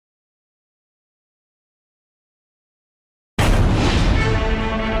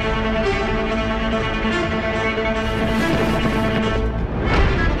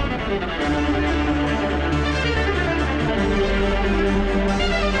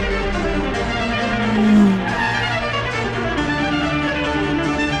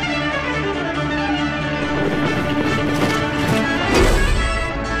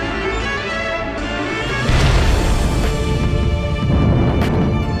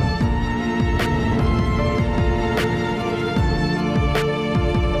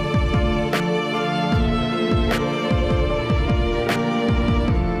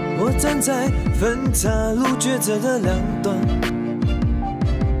在分岔路抉择的两端，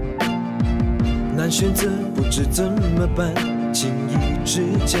难选择不知怎么办，轻易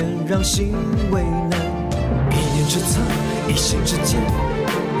之间让心为难。一念之差，一心之间，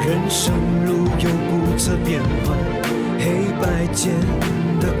人生路有不测变幻，黑白间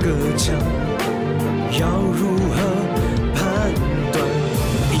的隔墙，要如何判断？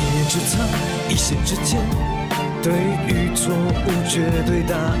一念之差，一心之间，对与错无绝对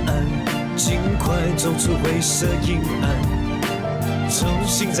答案，尽快走出灰色阴暗，重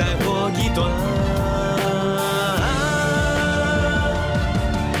新再活一段。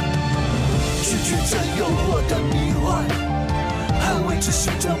拒绝这诱惑的迷幻，捍卫着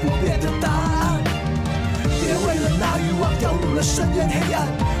心中不变的答案。别为了那欲望掉入了深渊黑暗，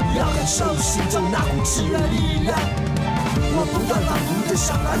要感受心中那股炽热力量。我不断反复的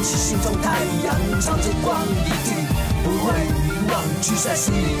想燃起心中太阳，朝着光一定不会迷惘，驱散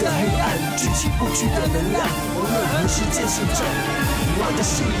心里的黑暗，举起不屈的能量。无论何时坚信着我的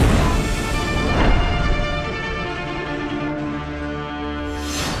信仰。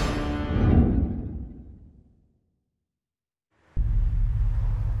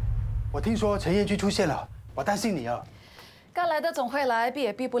我听说陈彦均出现了，我担心你啊。该来的总会来，避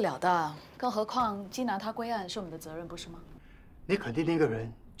也避不了的。更何况缉拿他归案是我们的责任，不是吗？你肯定那个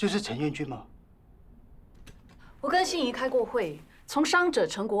人就是陈彦均吗？我跟心怡开过会，从伤者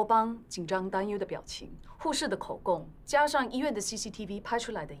陈国邦紧张担忧的表情、护士的口供，加上医院的 CCTV 拍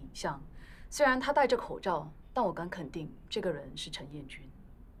出来的影像，虽然他戴着口罩，但我敢肯定这个人是陈彦均。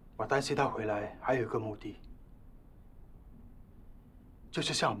我担心他回来还有一个目的，就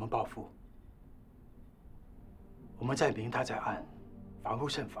是向我们报复。我们在明，他在暗，防不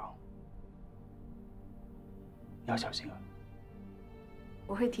胜防。你要小心啊！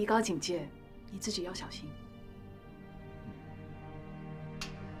我会提高警戒，你自己要小心。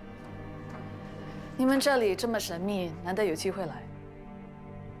你们这里这么神秘，难得有机会来。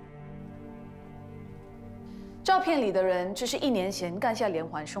照片里的人就是1年前干下连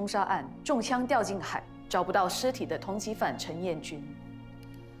环凶杀案、中枪掉进海、找不到尸体的通缉犯陈彦均。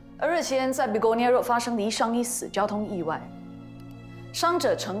而日前在 Begonia Road 发生的一伤一死交通意外，伤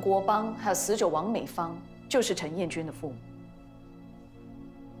者陈国邦还有死者王美芳就是陈彦均的父母。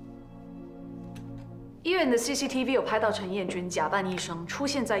医院的 CCTV 有拍到陈彦均假扮医生出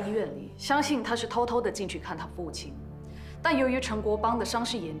现在医院里，相信他是偷偷的进去看他父亲。但由于陈国邦的伤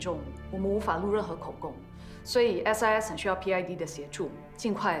势严重，我们无法录任何口供，所以 SIS 很需要 PID 的协助，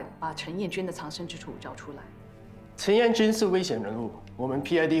尽快把陈彦均的藏身之处找出来。陈彦均是危险人物，我们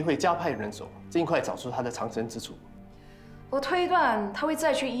PID 会加派人手，尽快找出他的藏身之处。我推断他会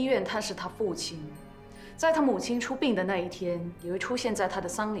再去医院探视他父亲，在他母亲出殡的那一天，也会出现在他的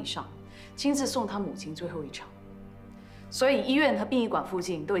丧礼上，亲自送他母亲最后一程。所以医院和殡仪馆附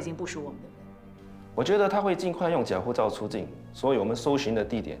近都已经部署我们的人。我觉得他会尽快用假护照出境，所以我们搜寻的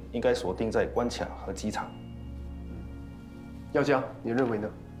地点应该锁定在关卡和机场。耀佳，你认为呢？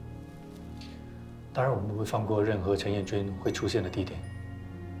当然，我们不会放过任何陈彦均会出现的地点。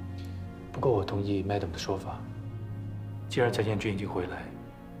不过，我同意 Madam 的说法。既然陈彦均已经回来，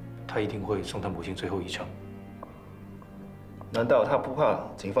他一定会送他母亲最后一程。难道他不怕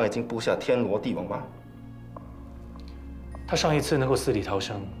警方已经布下天罗地网吗？他上一次能够死里逃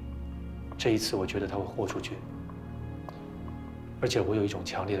生，这一次我觉得他会豁出去。而且我有一种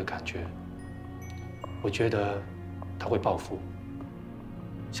强烈的感觉，我觉得他会报复，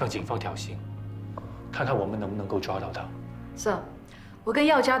向警方挑衅。看看我们能不能够抓到他。是，我跟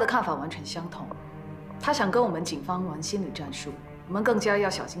耀佳的看法完全相同。他想跟我们警方玩心理战术，我们更加要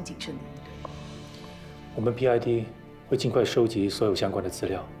小心谨慎的应对。我们 PID 会尽快收集所有相关的资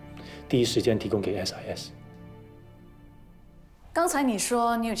料，第一时间提供给 SIS。刚才你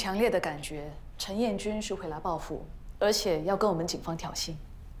说你有强烈的感觉，陈彦均是会来报复，而且要跟我们警方挑衅，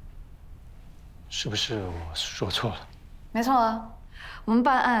是不是我说错了？没错啊。我们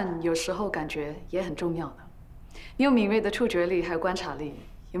办案有时候感觉也很重要的。你有敏锐的触觉力，还有观察力，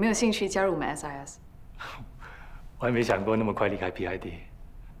有没有兴趣加入我们 SIS？ 我还没想过那么快离开 PID，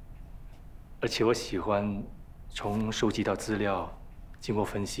 而且我喜欢从收集到资料，经过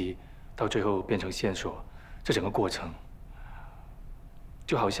分析，到最后变成线索，这整个过程，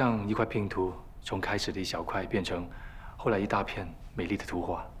就好像一块拼图，从开始的一小块变成后来一大片美丽的图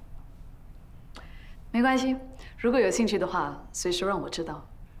画。没关系，如果有兴趣的话，随时让我知道。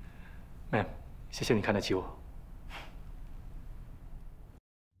Ma'am， 谢谢你看得起我。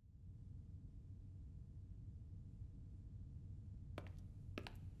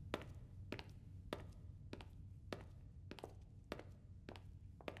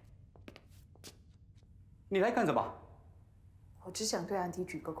你来干什么？我只想对安迪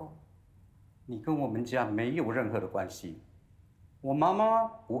鞠个躬。你跟我们家没有任何的关系，我妈妈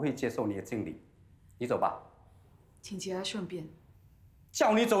不会接受你的敬礼。你走吧。请节哀顺变。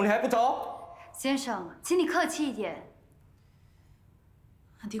叫你走你还不走？先生，请你客气一点。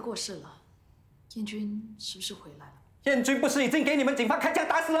安迪过世了，彦均是不是回来了？彦均不是已经给你们警方开枪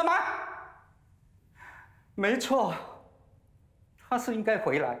打死了吗？没错，他是应该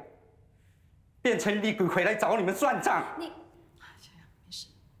回来，变成厉鬼回来找你们算账。你，没事。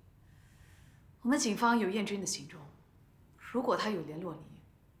我们警方有彦均的行踪，如果他有联络你，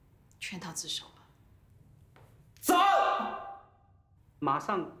劝他自首吧。走！马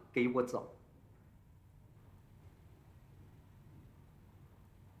上给我走！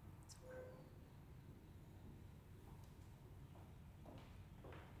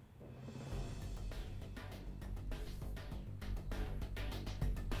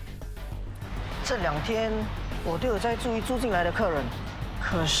这2天我都有在注意住进来的客人，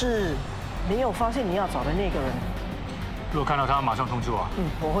可是没有发现你要找的那个人。如果看到他，马上通知我。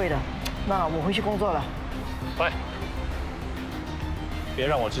我会的。那我回去工作了。喂，别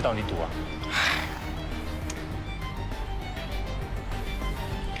让我知道你赌啊！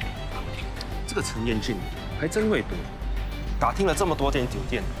这个陈彦均还真会赌，打听了这么多间酒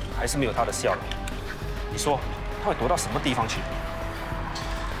店，还是没有他的效。你说他会躲到什么地方去？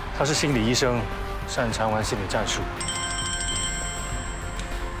他是心理医生，擅长玩心理战术。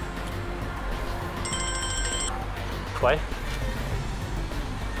喂，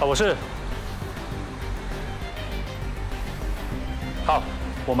我是。好，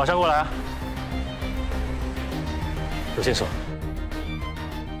我马上过来啊。有线索。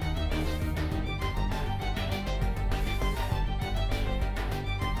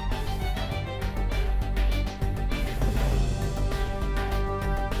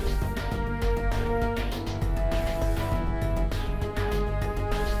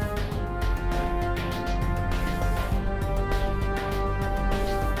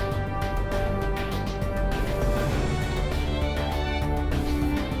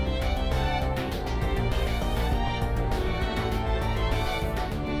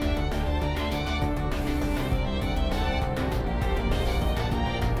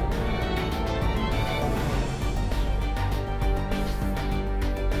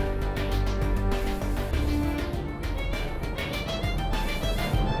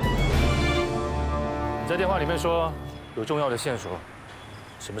在电话里面说有重要的线索，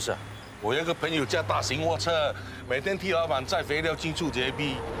什么事啊？我有个朋友驾大型货车，每天替老板载肥料进出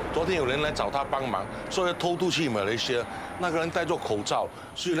JB。昨天有人来找他帮忙，说要偷渡去马来西亚。那个人戴着口罩，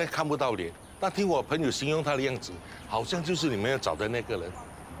虽然看不到脸，但听我朋友形容他的样子，好像就是你们要找的那个人。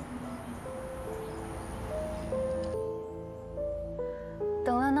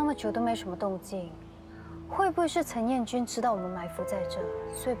等了那么久都没什么动静，会不会是陈彦均知道我们埋伏在这，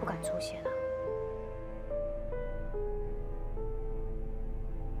所以不敢出现啊？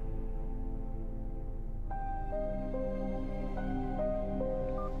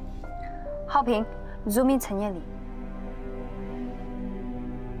浩平 ，zoom in 陈彦礼。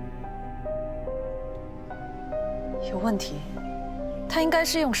有问题，他应该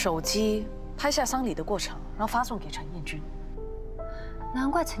是用手机拍下丧礼的过程，然后发送给陈彦均。难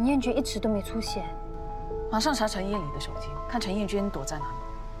怪陈彦均一直都没出现。马上查陈彦礼的手机，看陈彦均躲在哪里。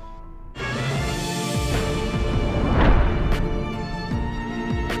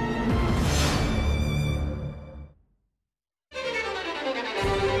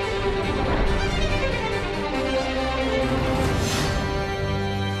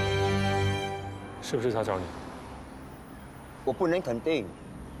是不是他找你？我不能肯定，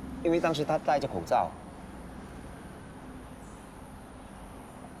因为当时他戴着口罩。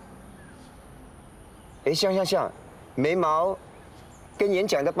哎，像，眉毛跟演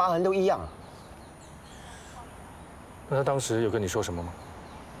讲的疤痕都一样。那他当时有跟你说什么吗？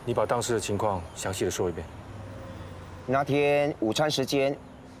你把当时的情况详细的说一遍。那天午餐时间，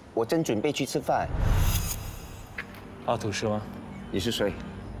我正准备去吃饭。阿土是吗？你是谁？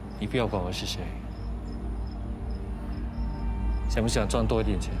你不要管我是谁。想不想赚多一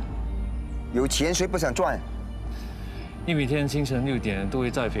点钱？有钱谁不想赚？你每天清晨6点都会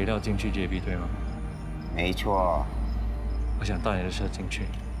载肥料进去JB，对吗？没错。我想带你的车进去，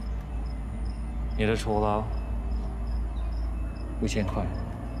你的酬劳5000块。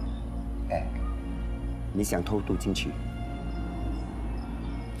哎，你想偷渡进去？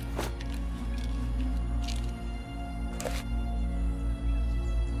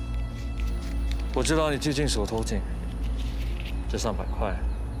我知道你最近手头紧。这300块，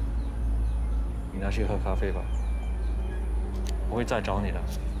你拿去喝咖啡吧。我会再找你的。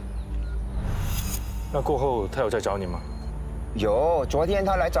那过后他有再找你吗？有，昨天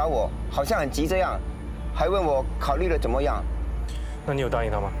他来找我，好像很急这样，还问我考虑了怎么样。那你有答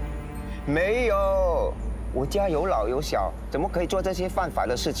应他吗？没有，我家有老有小，怎么可以做这些犯法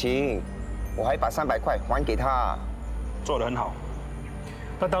的事情？我还把300块还给他。做得很好。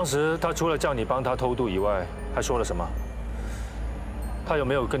那当时他除了叫你帮他偷渡以外，还说了什么？他有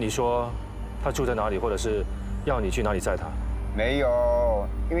没有跟你说他住在哪里，或者是要你去哪里载他？没有，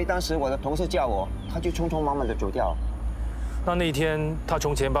因为当时我的同事叫我，他就匆匆忙忙的走掉。那一天他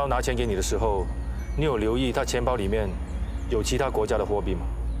从钱包拿钱给你的时候，你有留意他钱包里面有其他国家的货币吗？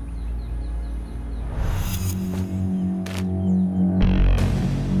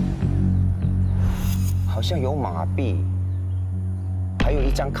好像有马币，还有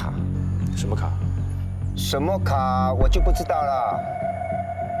一张卡。什么卡？什么卡我就不知道了。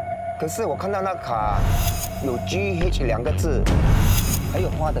可是我看到那卡有 GH 2个字，还有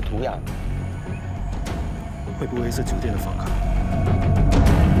花的图样。会不会是酒店的房卡？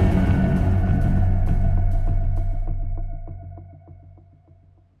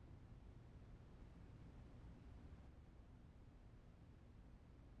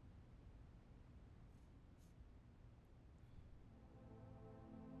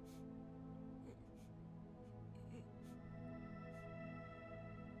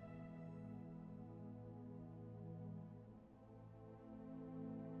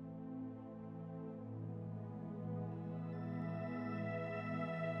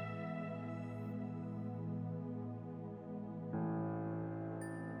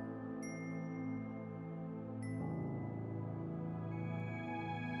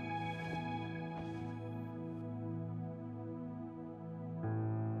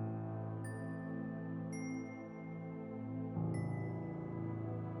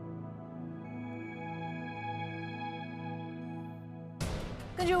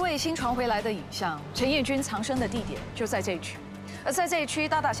根据卫星传回来的影像，陈彦均藏身的地点就在这一区，而在这一区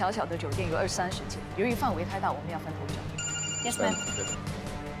大大小小的酒店有20-30间。由于范围太大，我们要分头找。Yes, ma'am。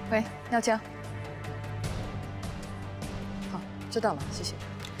喂，耀佳。好，知道了，谢谢。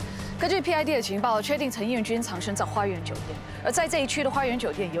根据 PID 的情报，确定陈彦均藏身在花园酒店，而在这一区的花园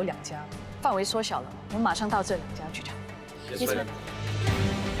酒店有2家，范围缩小了，我们马上到这2家去查。Yes, ma'am。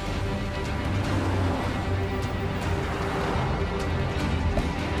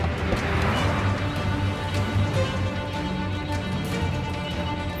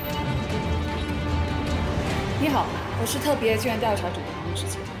你好，我是特别救援调查组的黄芷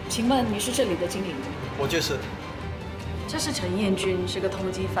婕，请问你是这里的经理人？我就是。这是陈彦均，是个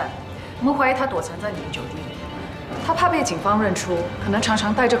通缉犯，我们怀疑他躲藏在你们酒店里。他怕被警方认出，可能常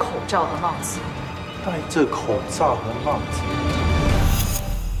常戴着口罩和帽子。戴着口罩和帽子。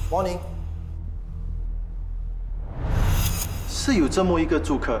Morning。是有这么一个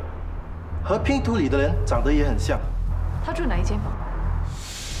住客，和拼图里的人长得也很像。他住哪一间房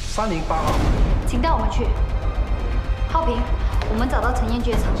？308号。请带我们去。浩平，我们找到陈彦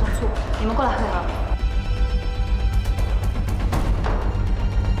均的藏身处，你们过来汇合。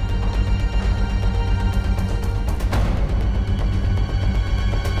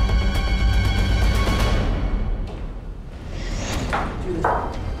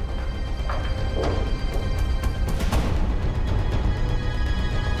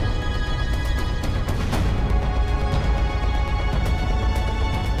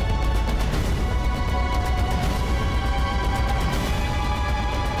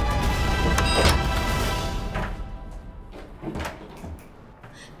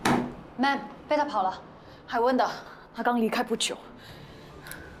Ma'am， 被他跑了。海温的，他刚离开不久。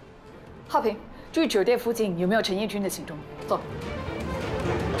浩平，注意酒店附近有没有陈彦均的行踪。走。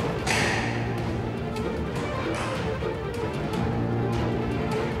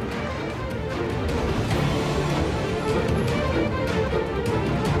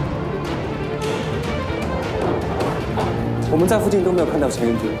我们在附近都没有看到陈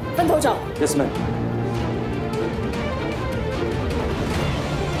彦均。分头找。Yes, ma'am。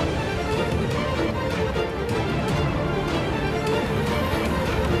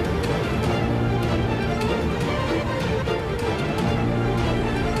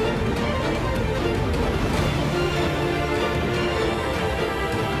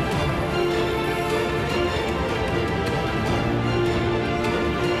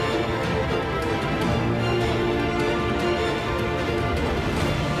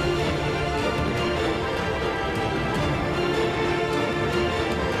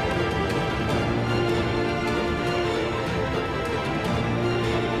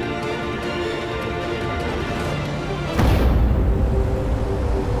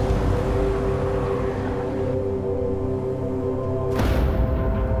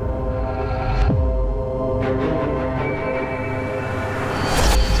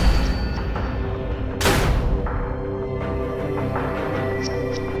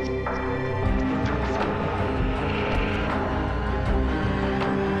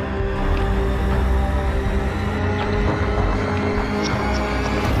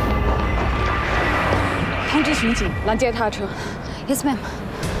紧，拦截他的车。Yes, ma'am。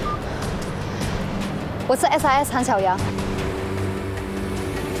我是 SIS 韩小杨。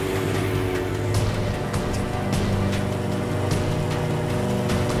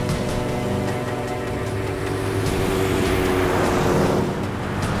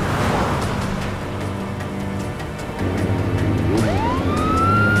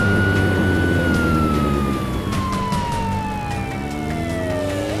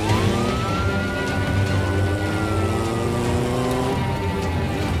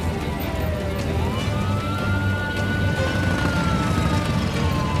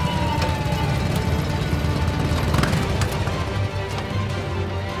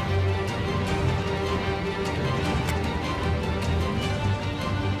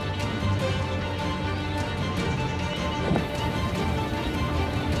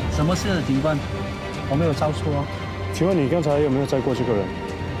什么事，警官？我没有招错啊。请问你刚才有没有载过这个人？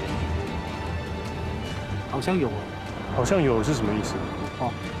好像有。好像有是什么意思？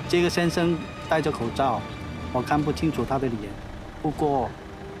哦，这个先生戴着口罩，我看不清楚他的脸，不过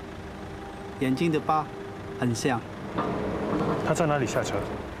眼睛的疤很像。他在哪里下车？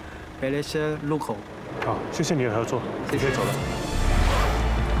北雷车路口。好，谢谢你的合作，你可以走了。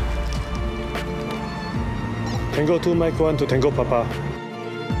Tango 2 Mike 1 to Tango Papa。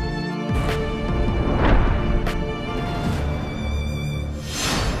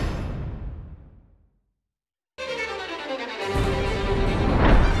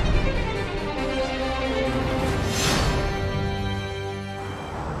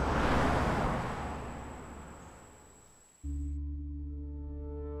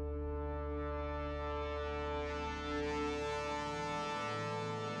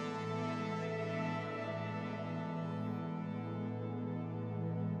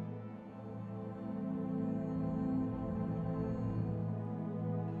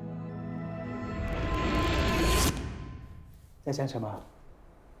在想什么？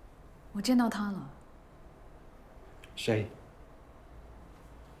我见到他了。谁？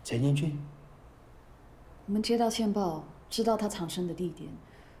陈彦均。我们接到线报，知道他藏身的地点，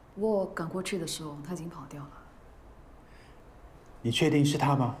不过赶过去的时候他已经跑掉了。你确定是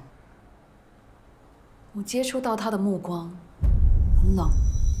他吗？我接触到他的目光，很冷，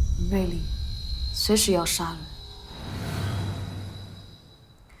很锐利，随时要杀人。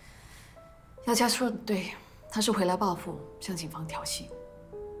耀佳说的对。他是回来报复，向警方挑衅。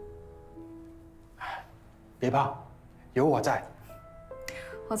别怕，有我在。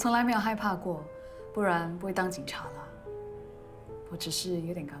我从来没有害怕过，不然不会当警察了。我只是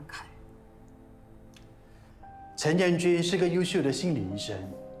有点感慨。陈彦均是个优秀的心理医生，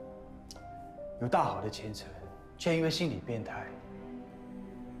有大好的前程，却因为心理变态，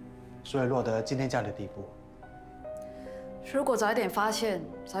所以落得今天这样的地步。如果早一点发现，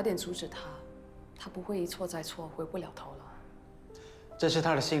早一点阻止他。他不会一错再错，回不了头了。这是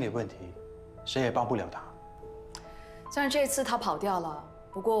他的心理问题，谁也帮不了他。虽然这一次他跑掉了，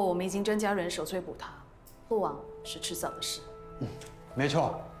不过我们已经增加人手追捕他，落网是迟早的事。没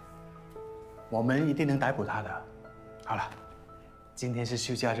错，我们一定能逮捕他的。好了，今天是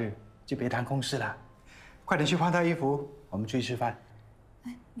休假日，就别谈公事了，快点去换套衣服，我们出去吃饭。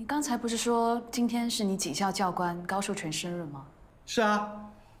哎，你刚才不是说今天是你警校教官高树全生日吗？是啊。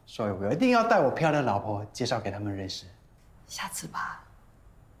所以我一定要带我漂亮的老婆介绍给他们认识。下次吧。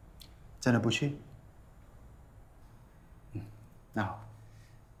真的不去？那好，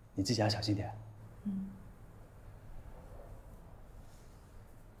你自己要小心点。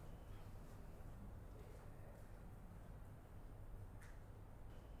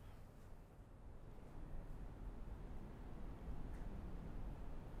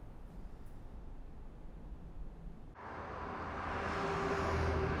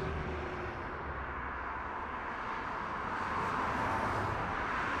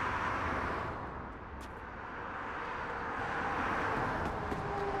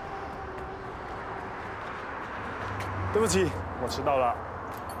对不起，我迟到了。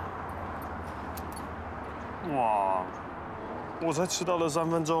哇，我才迟到了3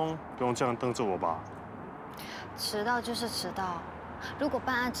分钟，不用这样瞪着我吧？迟到就是迟到，如果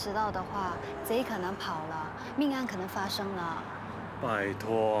办案迟到的话，贼可能跑了，命案可能发生了。拜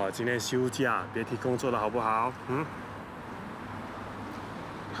托，今天休假，别提工作了好不好？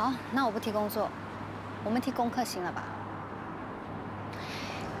好，那我不提工作，我们提功课行了吧？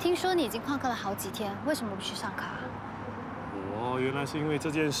听说你已经旷课了好几天，为什么不去上课？哦，原来是因为这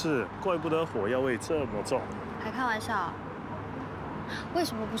件事，怪不得火药味这么重。还开玩笑？为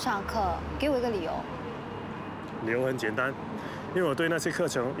什么不上课？给我一个理由。理由很简单，因为我对那些课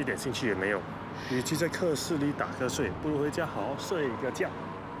程一点兴趣也没有。与其在课室里打瞌睡，不如回家好好睡一个觉。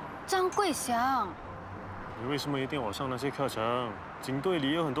张桂祥，你为什么一定要我上那些课程？警队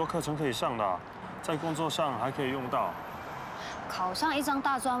里有很多课程可以上的，在工作上还可以用到。考上一张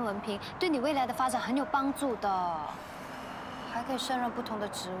大专文凭，对你未来的发展很有帮助的，还可以胜任不同的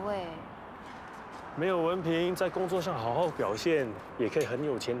职位。没有文凭，在工作上好好表现，也可以很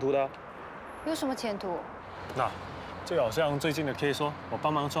有前途的。有什么前途？那。 就好像最近的 case 说，我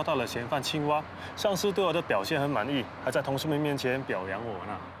帮忙抓到了嫌犯青蛙，上司对我的表现很满意，还在同事们面前表扬我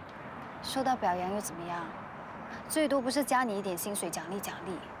呢。受到表扬又怎么样？最多不是加你一点薪水奖励。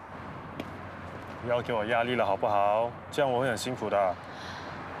不要给我压力了好不好？这样我会很辛苦的。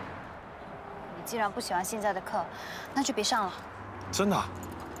你既然不喜欢现在的课，那就别上了。真的？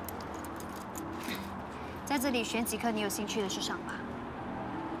在这里选几科你有兴趣的去上吧。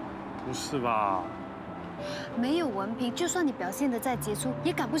不是吧？ 没有文凭，就算你表现得再杰出，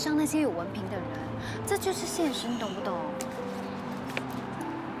也赶不上那些有文凭的人。这就是现实，你懂不懂？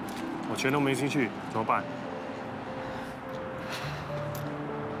我全都没兴趣，怎么办？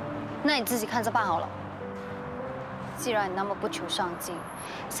那你自己看着办好了。既然你那么不求上进，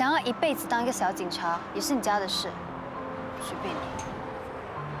想要一辈子当一个小警察，也是你家的事，随便你。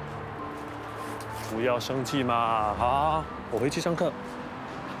不要生气嘛，好，我回去上课。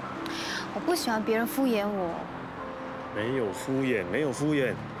 我不喜欢别人敷衍我。没有敷衍，没有敷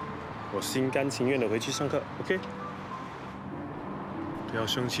衍，我心甘情愿的回去上课 ，OK？ 不要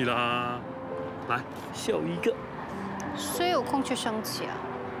生气啦，来笑一个。谁有空去生气啊？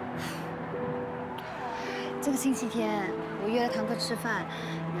这个星期天我约了堂哥吃饭，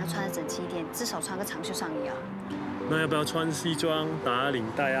你要穿得整齐一点，至少穿个长袖上衣啊。那要不要穿西装打领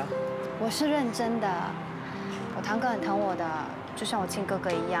带啊？我是认真的，我堂哥很疼我的。 就像我亲哥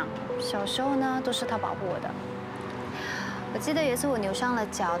哥一样，小时候呢都是他保护我的。我记得有一次我扭伤了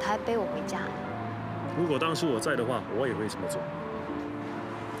脚，他还背我回家。如果当时我在的话，我也会这么做。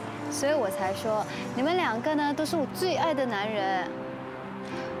所以我才说，你们两个呢都是我最爱的男人。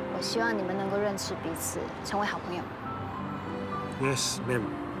我希望你们能够认识彼此，成为好朋友。Yes, ma'am.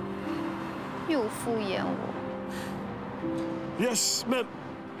 又敷衍我。Yes, ma'am.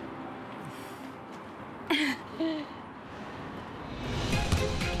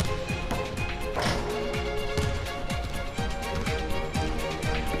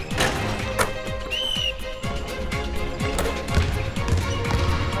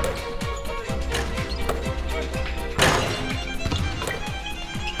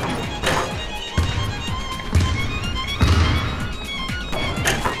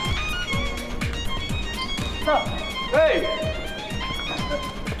 哎，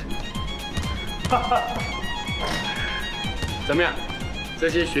怎么样？这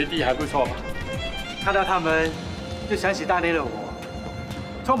些学弟还不错吧？看到他们，就想起当年的我，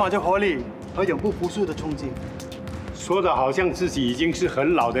充满着活力和永不服输的冲劲。说的好像自己已经是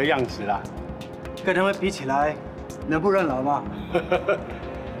很老的样子了。跟他们比起来，能不认老吗？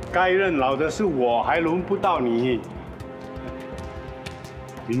该认老的是我，还轮不到你。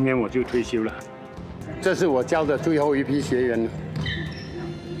明年我就退休了。 这是我教的最后一批学员了。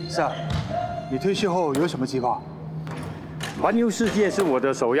是啊，你退休后有什么计划？环游世界是我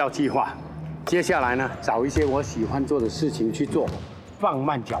的首要计划。接下来呢，找一些我喜欢做的事情去做，放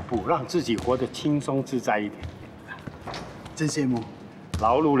慢脚步，让自己活得轻松自在一点。真羡慕，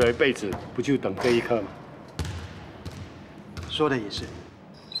劳碌了一辈子，不就等这一刻吗？说的也是。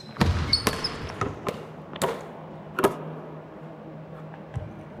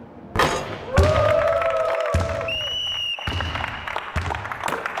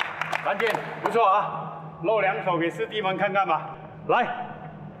 不错啊，露两手给师弟们看看吧。来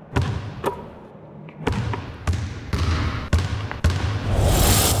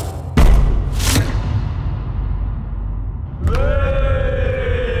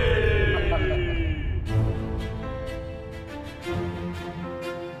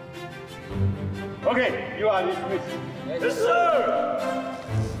，OK, you are dismissed. Yes, sir.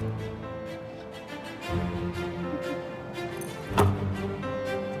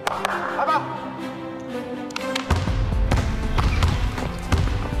 来吧。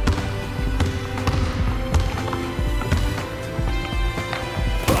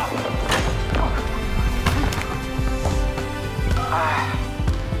哎，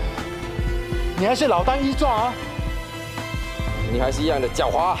你还是老当益壮啊！你还是一样的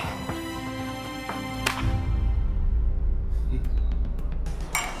狡猾。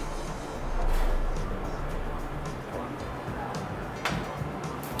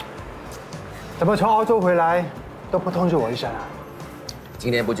怎么从澳洲回来都不通知我一声啊？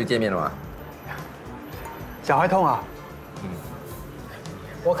今天不就见面了吗？脚还痛啊？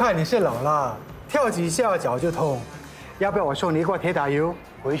我看你是老了，跳几下脚就痛。要不要我送你一罐铁打油，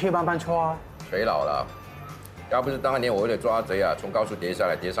回去慢慢搓啊？谁老了？要不是当年我为了抓贼啊，从高处跌下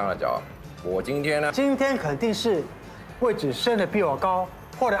来，跌伤了脚，我今天呢？今天肯定是位置升得比我高，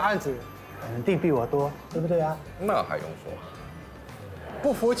获的案子肯定比我多，对不对啊？那还用说？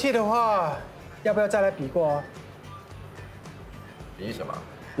不服气的话，要不要再来比过啊？比什么？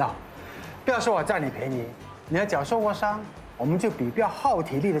那，不要说我占你便宜，你的脚受过伤，我们就比比较耗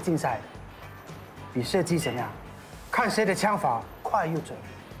体力的竞赛，比射击怎么样？看谁的枪法快又准。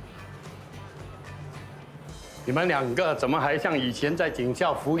你们两个怎么还像以前在警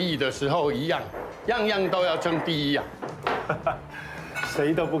校服役的时候一样，样样都要争第一啊？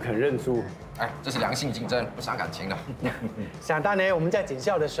谁都不肯认输。哎，这是良性竞争，不伤感情的。想当年我们在警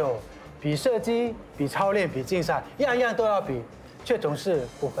校的时候，比射击、比操练、比竞赛，样样都要比，却总是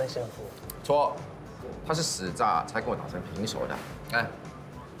不分胜负。错，他是死炸才跟我打成平手的。哎，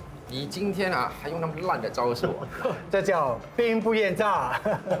你今天啊还用那么烂的招数，这叫兵不厌诈。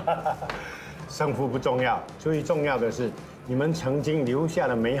胜负不重要，最重要的是你们曾经留下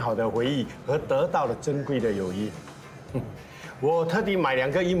了美好的回忆和得到了珍贵的友谊。我特地买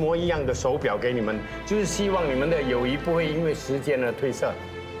2个一模一样的手表给你们，就是希望你们的友谊不会因为时间而褪色。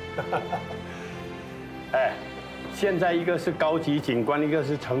哎，现在一个是高级警官，一个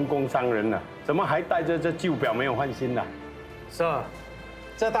是成功商人了，怎么还带着这旧表没有换新呢？是，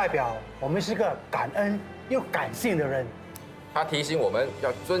这代表我们是个感恩又感性的人。他提醒我们要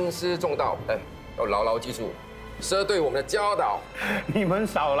尊师重道，哎，要牢牢记住蛇对我们的教导。你们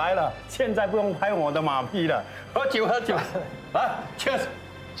少来了，现在不用拍我的马屁了。喝酒，喝酒，来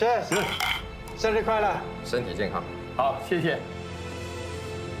 ，Cheers，Cheers， 生日快乐，身体健康。好，谢谢。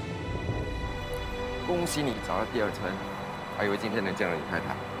恭喜你找到第2层，还以为今天能见到你太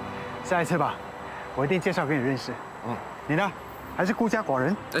太。下一次吧，我一定介绍给你认识。嗯，你呢？还是孤家寡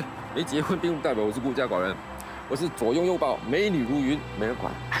人？哎，没结婚并不代表我是孤家寡人。我是左拥右抱，美女如云，没人管。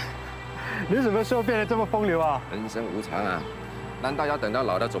你什么时候变得这么风流啊？人生无常啊，难道要等到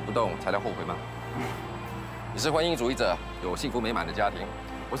老到走不动才来后悔吗？你是婚姻主义者，有幸福美满的家庭；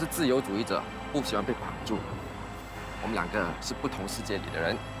我是自由主义者，不喜欢被绑住。我们2个是不同世界里的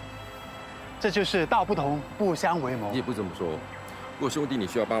人。这就是道不同，不相为谋。你也不这么说。如果兄弟你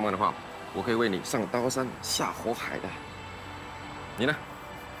需要帮忙的话，我可以为你上刀山下火海的。你呢？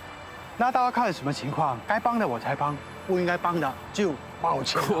那大家看什么情况，该帮的我才帮，不应该帮的就抱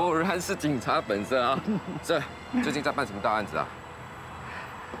歉。果然是警察本色啊！是，最近在办什么大案子啊？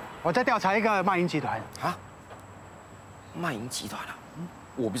我在调查一个卖淫集团。啊？卖淫集团啊？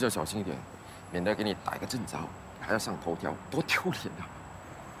我比较小心一点，免得给你打一个正着，还要上头条，多丢脸啊！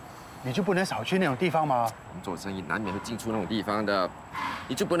你就不能少去那种地方吗？我们做生意难免会进出那种地方的，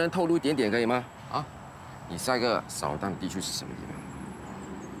你就不能透露一点点可以吗？啊？你下一个扫荡的地区是什么地方？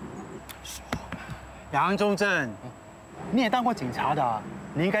杨忠正，你也当过警察的，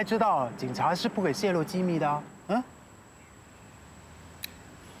你应该知道警察是不可以泄露机密的。嗯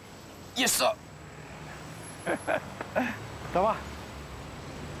 ？Yes sir。走吧。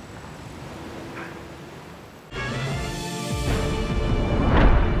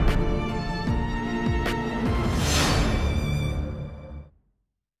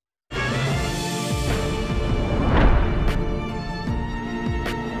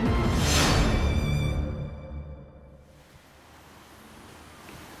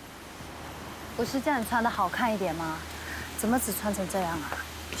不是叫你穿的好看一点吗？怎么只穿成这样啊？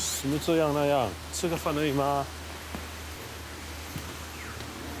什么这样那样？吃个饭而已吗？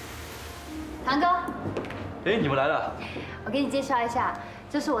堂哥，哎，你们来了。我给你介绍一下，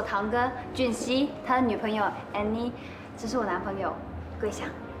这是我堂哥俊熙，他的女朋友安妮，这是我男朋友桂祥。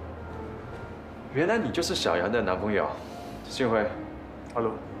原来你就是小杨的男朋友，幸会。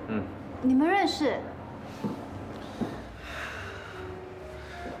Hello。嗯。你们认识？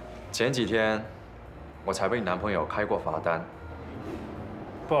前几天我才为你男朋友开过罚单。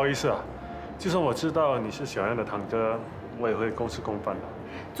不好意思啊，就算我知道你是小杨的堂哥，我也会公事公办的。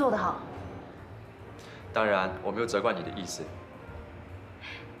做得好。当然，我没有责怪你的意思。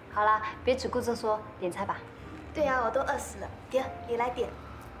好啦，别只顾着说，点菜吧。对啊，我都饿死了，点也来点。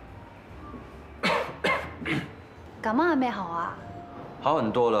感冒还没好啊？好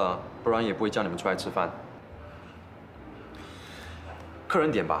很多了，不然也不会叫你们出来吃饭。客人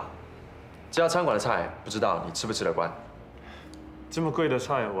点吧。这家餐馆的菜，不知道你吃不吃得惯？这么贵的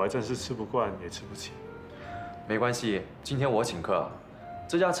菜，我还真是吃不惯，也吃不起。没关系，今天我请客。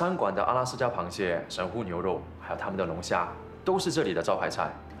这家餐馆的阿拉斯加螃蟹、神户牛肉，还有他们的龙虾，都是这里的招牌菜。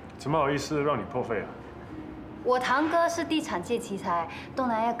怎么好意思让你破费啊？我堂哥是地产界奇才，东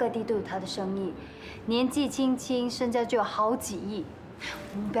南亚各地都有他的生意，年纪轻轻，身价就有好几亿。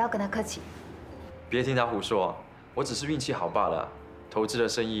我们不要跟他客气。别听他胡说，我只是运气好罢了。投资的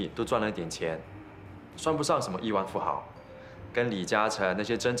生意都赚了点钱。算不上什么亿万富豪，跟李嘉诚那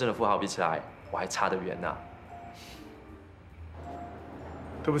些真正的富豪比起来，我还差得远呢。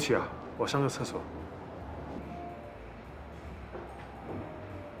对不起啊，我上个厕所。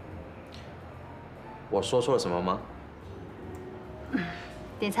我说错了什么吗？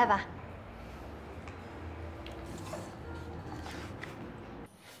点菜吧。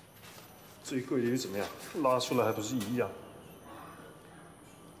最贵的又怎么样？拉出来还不是一样？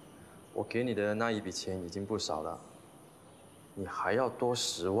我给你的那一笔钱已经不少了，你还要多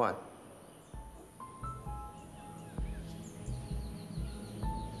10万。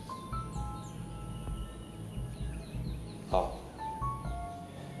好，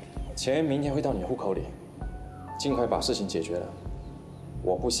钱明天会到你的户口里，尽快把事情解决了。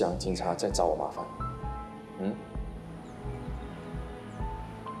我不想警察再找我麻烦。嗯。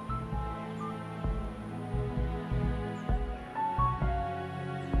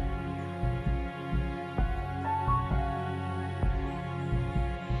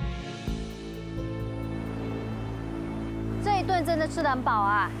这一顿真的吃得很饱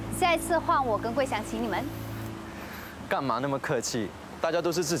啊！下一次换我跟桂祥请你们。干嘛那么客气？大家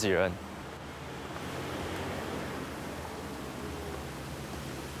都是自己人。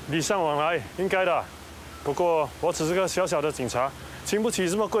礼尚往来，应该的。不过我只是个小小的警察，请不起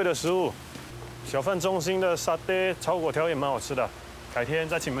这么贵的食物。小贩中心的沙爹炒粿条也蛮好吃的，改天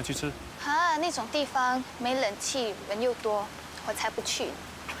再请你们去吃。啊，那种地方没冷气，人又多，我才不去。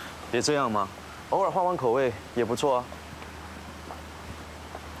别这样嘛，偶尔换换口味也不错啊。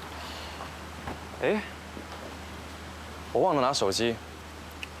哎，我忘了拿手机，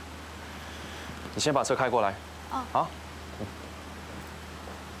你先把车开过来。哦。好。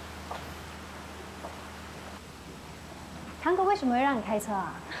堂哥为什么会让你开车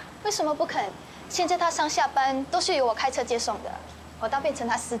啊？为什么不肯？现在他上下班都是由我开车接送的，我倒变成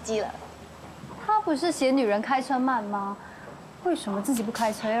他司机了。他不是嫌女人开车慢吗？为什么自己不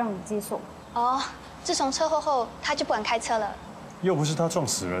开车，要让你接送？哦，自从车祸后，他就不敢开车了。又不是他撞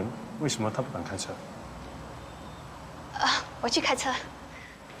死人，为什么他不敢开车？我去开车。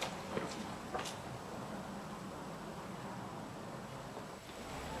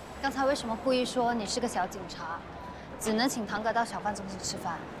刚才为什么故意说你是个小警察，只能请堂哥到小贩中心吃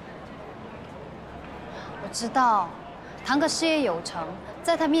饭？我知道，堂哥事业有成，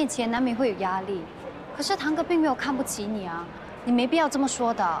在他面前难免会有压力。可是堂哥并没有看不起你啊，你没必要这么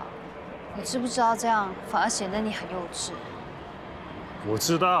说的。你知不知道这样反而显得你很幼稚？我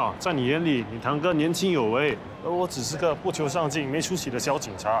知道，在你眼里，你堂哥年轻有为，而我只是个不求上进、没出息的小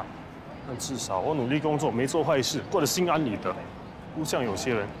警察。但至少我努力工作，没做坏事，过得心安理得，不像有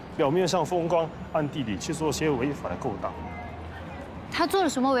些人表面上风光，暗地里去做些违法的勾当。他做了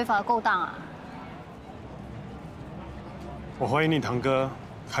什么违法的勾当啊？我怀疑你堂哥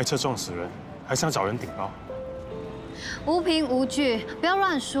开车撞死人，还想找人顶包。无凭无据，不要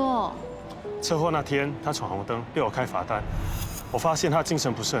乱说。车祸那天，他闯红灯，被我开罚单。我发现他精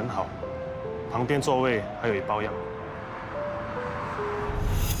神不是很好，旁边座位还有一包药。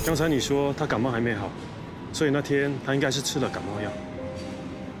刚才你说他感冒还没好，所以那天他应该是吃了感冒药。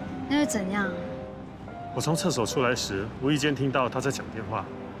那又怎样？我从厕所出来时，无意间听到他在讲电话，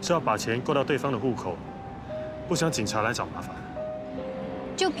说要把钱过到对方的户口，不想警察来找麻烦。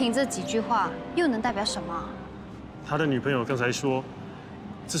就凭这几句话，又能代表什么？他的女朋友刚才说，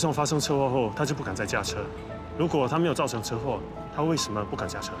自从发生车祸后，他就不敢再驾车。如果他没有造成车祸，他为什么不敢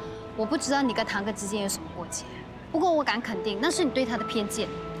驾车？我不知道你跟堂哥之间有什么过节，不过我敢肯定，那是你对他的偏见。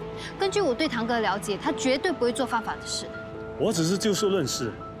根据我对堂哥的了解，他绝对不会做犯法的事。我只是就事论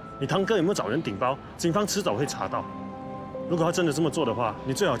事，你堂哥有没有找人顶包？警方迟早会查到。如果他真的这么做的话，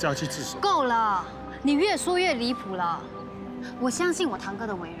你最好叫他去自首。够了，你越说越离谱了。我相信我堂哥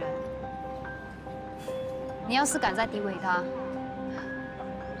的为人。你要是敢再诋毁他，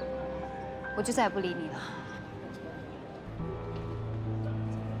我就再也不理你了。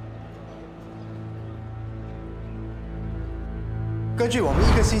根据我们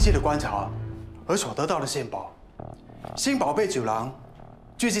1个星期的观察和所得到的线报，新宝贝酒廊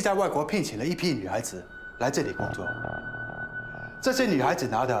最近在外国聘请了一批女孩子来这里工作。这些女孩子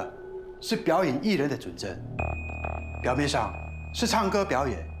拿的是表演艺人的准证，表面上是唱歌表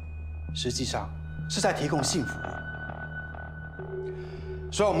演，实际上是在提供性服务。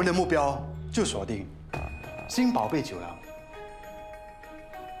所以我们的目标就锁定新宝贝酒廊，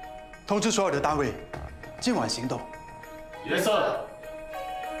通知所有的单位今晚行动。Yes, sir.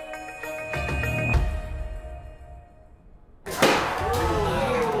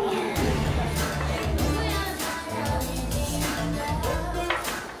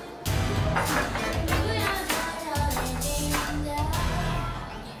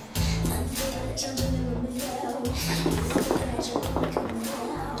 想着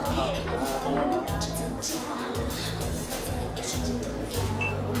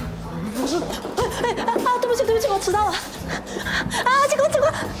迟到了！啊，结果，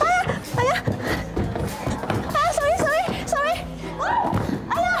哎呀，sorry，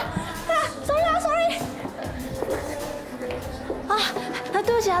哎呀 ，sorry，啊，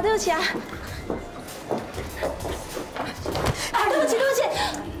对不起啊，对不起！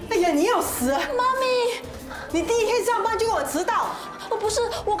哎呀，你要死啊！妈咪，你第一天上班就给我迟到。不是，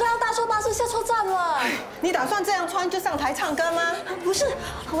我刚刚搭错巴士下错站了。你打算这样穿就上台唱歌吗？不是，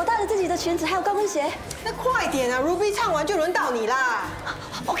我带了自己的裙子还有高跟鞋。那快点啊 ，Ruby 唱完就轮到你啦。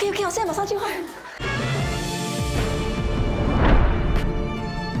OK， 我现在马上去换。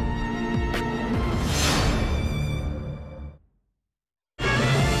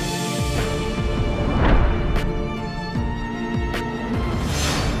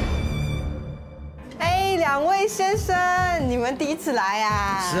两位先生，你们第一次来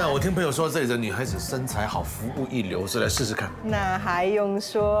啊？是啊，我听朋友说这里的女孩子身材好，服务一流，所以来试试看。那还用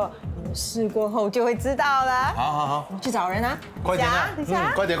说，你们试过后就会知道了。好，我们去找人啊！快点啊！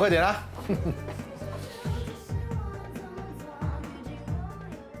快点啊！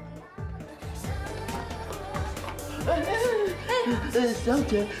小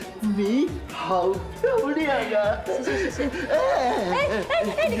姐，你好漂亮啊！谢。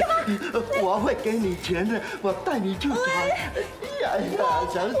你干嘛？我会给你钱的，我带你去找。我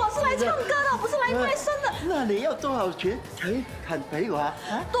是来唱歌的，不是来卖身的。那你要多少钱才肯陪我啊？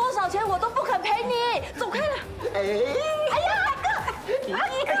多少钱我都不肯陪你，走开了。哎呀，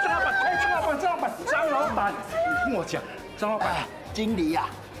张老板，你听我讲，张老板，经理呀。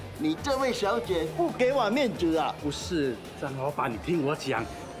你这位小姐不给我面子啊！不是，张老板，你听我讲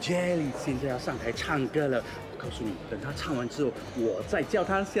 ，Jelly 现在要上台唱歌了。我告诉你，等她唱完之后，我再叫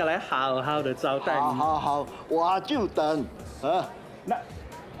她下来，好好的招待你。好，我就等。啊，那，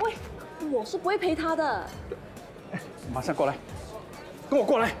喂，我是不会陪她的。马上过来，跟我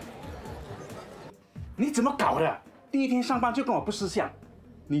过来。你怎么搞的？第一天上班就跟我不识相。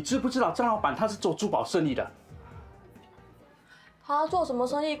你知不知道张老板他是做珠宝生意的？他做什么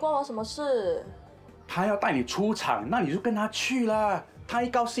生意关我什么事？他要带你出场，那你就跟他去了。他一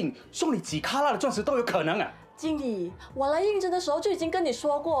高兴，送你几卡拉的钻石都有可能啊！经理，我来应征的时候就已经跟你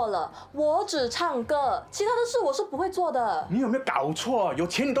说过了，我只唱歌，其他的事我是不会做的。你有没有搞错？有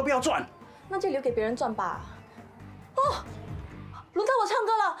钱你都不要赚，那就留给别人赚吧。哦，轮到我唱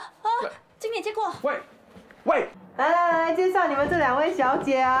歌了啊！经理接过。喂，来，介绍你们这两位小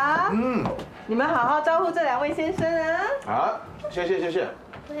姐啊。你们好好招呼这两位先生啊。好，谢谢。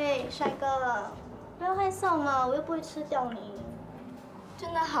喂，帅哥，不要害臊嘛，我又不会吃掉你。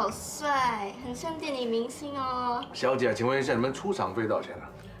真的好帅，很像电影明星哦。小姐，请问一下，你们出场费多少钱啊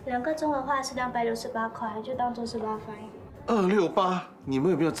？2个钟的话是268块，就当做是8分。268？你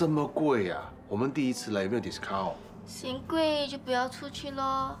们有没有这么贵呀？我们第一次来，有没有 discount？嫌贵就不要出去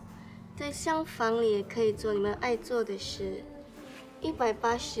咯，在厢房里也可以做你们爱做的事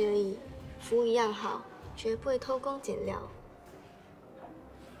，180而已，服务一样好，绝不会偷工减料。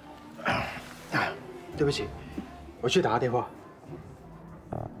对不起，我去打个电话。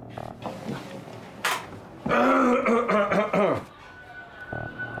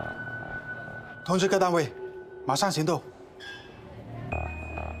通知各单位，马上行动。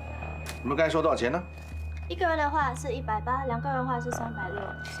你们刚才说多少钱呢？1个人的话是180，2个人的话是360，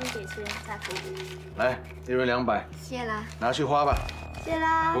先给钱再付。来，1人200。谢啦。拿去花吧。谢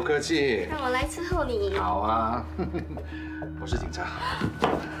啦。不客气。让我来伺候你。好啊。我是警察。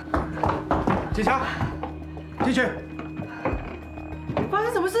警察，进去。发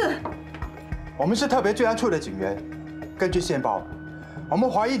生什么事？我们是特别罪案处的警员，根据线报，我们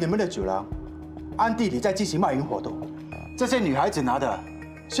怀疑你们的酒廊暗地里在进行卖淫活动。这些女孩子拿的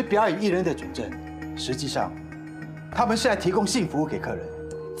是表演艺人的准证，实际上，他们是来提供性服务给客人。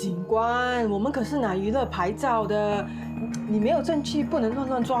警官，我们可是拿娱乐牌照的，你没有证据不能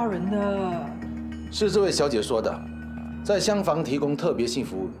乱抓人的。是这位小姐说的，在厢房提供特别性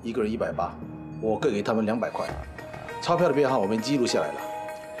服务，1个人180，我各给他们200块。钞票的编号我们记录下来了，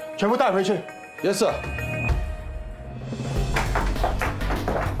全部带回去。Yes sir。哎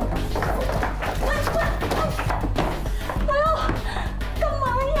呦，干嘛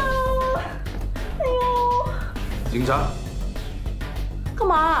呀？哎呦！警察，干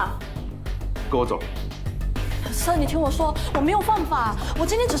嘛？跟我走。Sir，你听我说，我没有犯法，我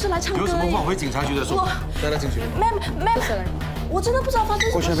今天只是来唱歌。有什么话回警察局再说。带他进去。妹，我真的不知道发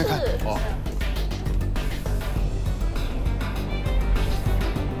生什么事。过去那边看。哦。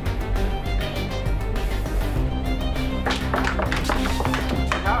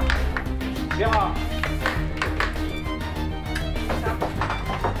你好。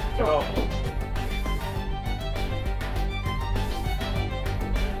走。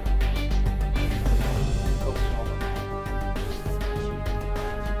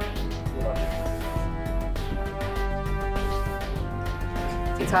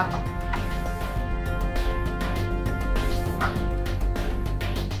警察。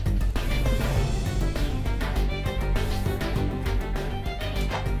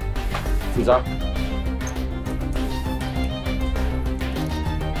组长。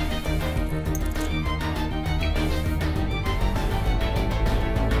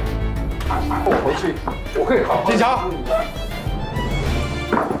我回去，我可以好好。警察。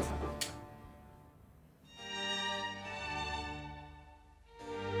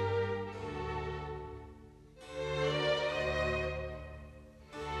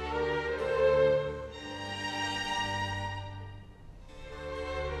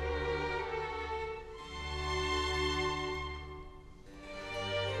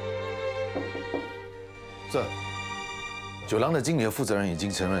这酒廊的经理和负责人已经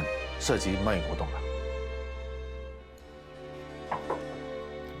承认涉及卖淫活动了。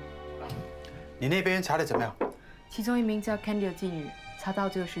你那边查的怎么样？其中一名叫 Candy 的妓女，查到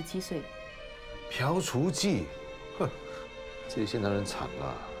只有17岁。嫖娼妓，哼，这些男人惨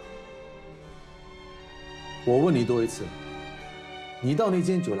了。我问你多一次，你到那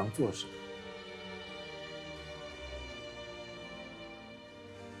间酒廊做什么？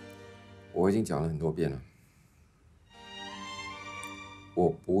我已经讲了很多遍了，我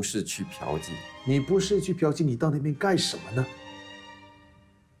不是去嫖妓。你不是去嫖妓，你到那边干什么呢？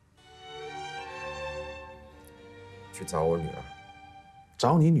去找我女儿。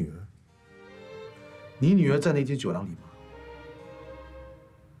找你女儿？你女儿在那间酒廊里吗？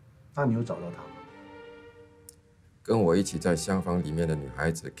那你有找到她吗？跟我一起在厢房里面的女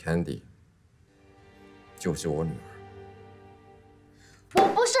孩子 Candy， 就是我女儿。我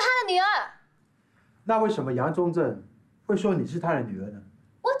不是他的女儿。那为什么杨忠正会说你是他的女儿呢？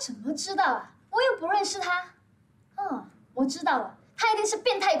我怎么知道啊？我又不认识他。我知道了，他一定是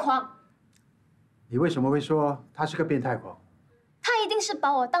变态狂。你为什么会说他是个变态狂？他一定是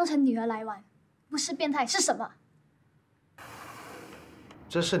把我当成女儿来玩，不是变态是什么？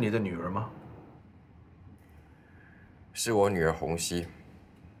这是你的女儿吗？是我女儿红熙，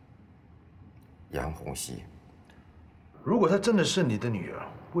杨红熙。如果她真的是你的女儿，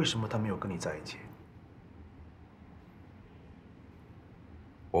为什么她没有跟你在一起？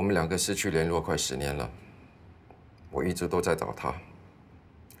我们两个失去联络快10年了，我一直都在找她。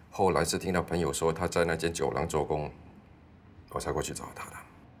后来是听到朋友说她在那间酒廊做工，我才过去找她的。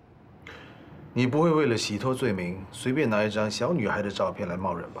你不会为了洗脱罪名，随便拿一张小女孩的照片来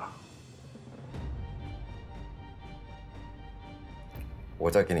冒认吧？我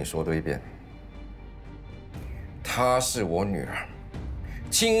再给你说多一遍，她是我女儿，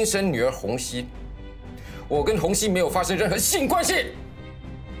亲生女儿红熙。我跟红熙没有发生任何性关系。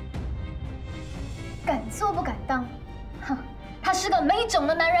敢做不敢当，哼，他是个没种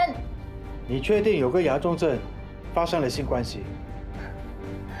的男人。你确定有跟杨忠正发生了性关系？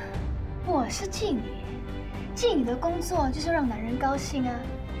我是妓女，妓女的工作就是让男人高兴啊。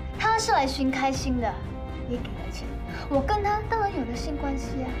他是来寻开心的，也给了钱，我跟他当然有了性关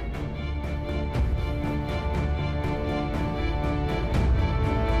系啊。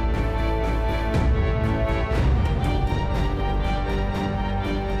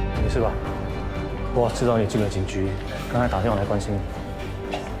没事吧？我知道你进了警局，刚才打电话来关心你。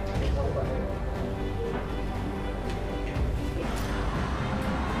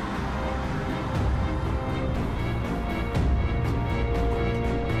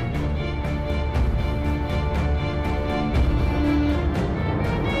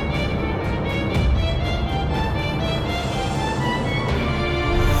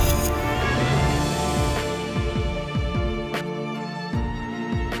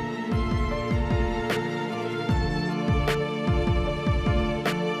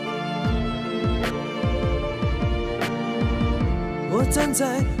站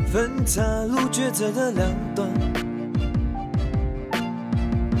在分岔路抉择的两端，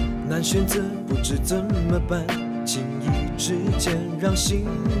难选择不知怎么办，轻易之间让心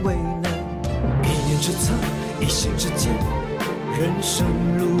为难。一念之差，一心之间，人生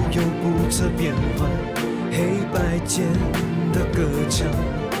路有不测变幻，黑白间的隔墙，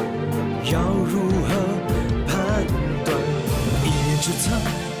要如何判断？一念之差，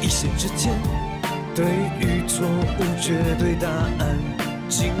一心之间。对与错无绝对答案，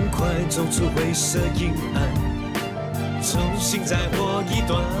尽快走出灰色阴暗，重新再活一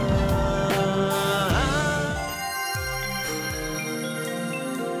段。